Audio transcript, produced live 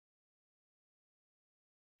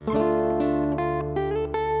Hello,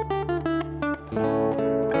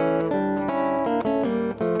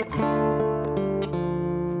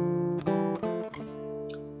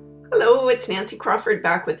 it's Nancy Crawford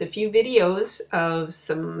back with a few videos of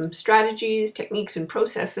some strategies, techniques, and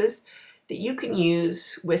processes that you can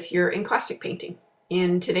use with your encaustic painting.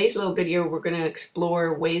 In today's little video, we're going to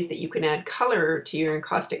explore ways that you can add color to your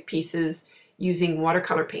encaustic pieces using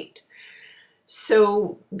watercolor paint.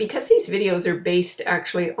 So because these videos are based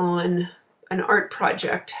actually on an art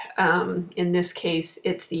project, in this case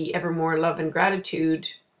it's the Evermore Love and Gratitude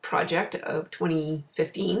project of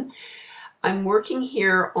 2015, I'm working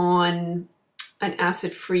here on an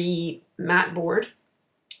acid-free mat board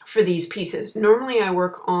for these pieces. Normally I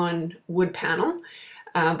work on wood panel,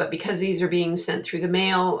 but because these are being sent through the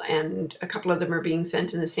mail and a couple of them are being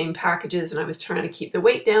sent in the same packages and I was trying to keep the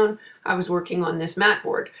weight down, I was working on this mat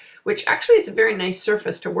board, which actually is a very nice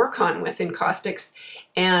surface to work on with encaustics.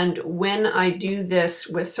 And when I do this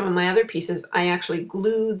with some of my other pieces, I actually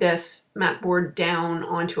glue this mat board down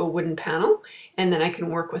onto a wooden panel and then I can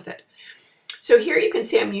work with it. So here you can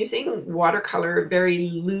see I'm using watercolor, very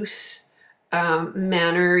loose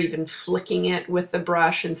manner, even flicking it with the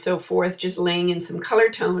brush and so forth, just laying in some color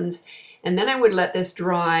tones. And then I would let this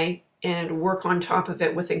dry and work on top of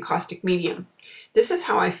it with encaustic medium. This is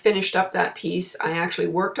how I finished up that piece. I actually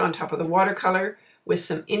worked on top of the watercolor with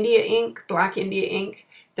some India ink, black India ink.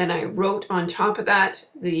 Then I wrote on top of that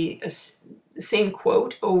the same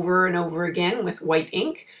quote over and over again with white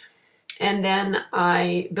ink. And then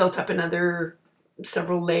I built up another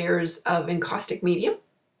several layers of encaustic medium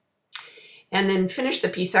and then finished the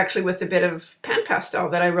piece actually with a bit of pan pastel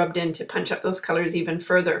that I rubbed in to punch up those colors even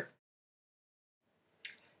further.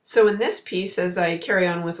 So in this piece, as I carry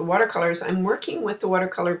on with the watercolors, I'm working with the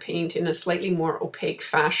watercolor paint in a slightly more opaque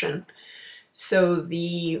fashion. So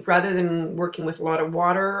rather than working with a lot of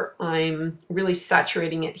water, I'm really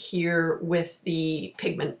saturating it here with the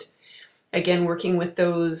pigment. Again, working with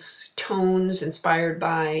those tones inspired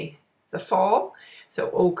by the fall,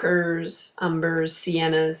 so ochres, umbers,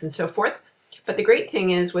 siennas, and so forth. But the great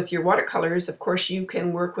thing is with your watercolors, of course, you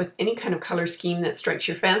can work with any kind of color scheme that strikes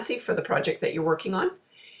your fancy for the project that you're working on.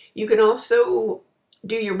 You can also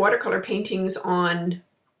do your watercolor paintings on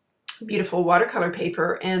beautiful watercolor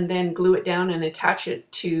paper and then glue it down and attach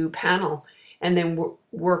it to panel, and then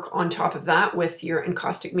work on top of that with your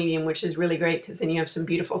encaustic medium, which is really great because then you have some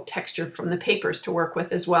beautiful texture from the papers to work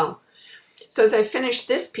with as well. So as I finished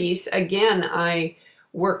this piece, again, I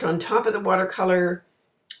worked on top of the watercolor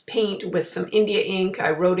paint with some India ink. I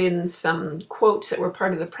wrote in some quotes that were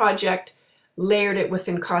part of the project, layered it with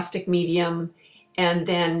encaustic medium, and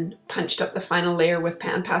then punched up the final layer with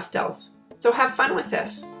pan pastels. So have fun with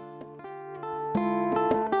this.